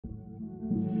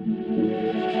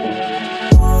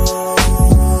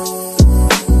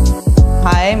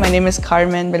name is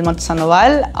Carmen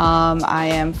Sandoval. I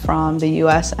am from the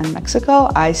US and Mexico.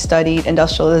 I studied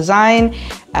industrial design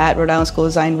at Rhode Island School of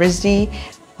Design, RISD.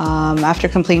 After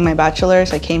completing my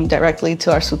bachelor's, I came directly to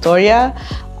Arsutoria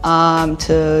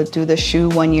to do the shoe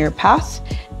one-year path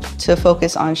to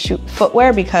focus on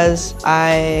footwear because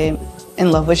I'm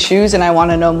in love with shoes and I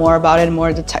want to know more about it,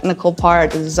 more the technical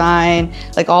part, the design,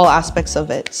 like all aspects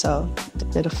of it. So I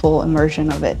did a full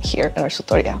immersion of it here at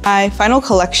Arsutoria. My final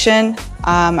collection,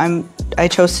 I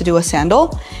chose to do a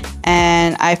sandal,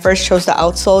 and I first chose the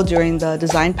outsole during the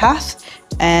design path,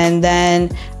 and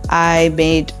then I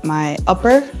made my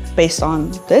upper based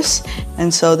on this,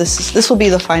 and so this will be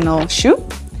the final shoe.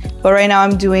 But right now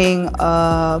I'm doing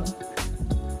a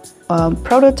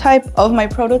prototype of my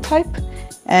prototype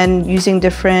and using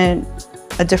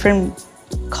a different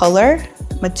color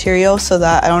material so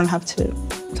that I don't have to,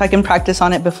 so I can practice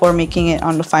on it before making it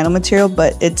on the final material.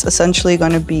 But it's essentially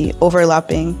going to be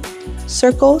overlapping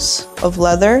circles of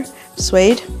leather,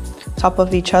 suede, top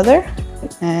of each other.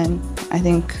 And I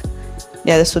think,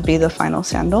 yeah, this would be the final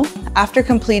sandal. After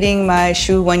completing my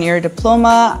shoe one-year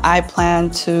diploma, I plan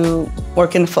to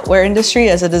work in the footwear industry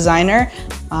as a designer.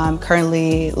 I'm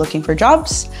currently looking for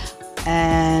jobs,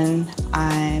 and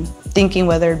I'm thinking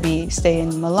whether it be stay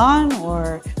in Milan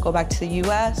or go back to the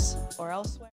US or elsewhere.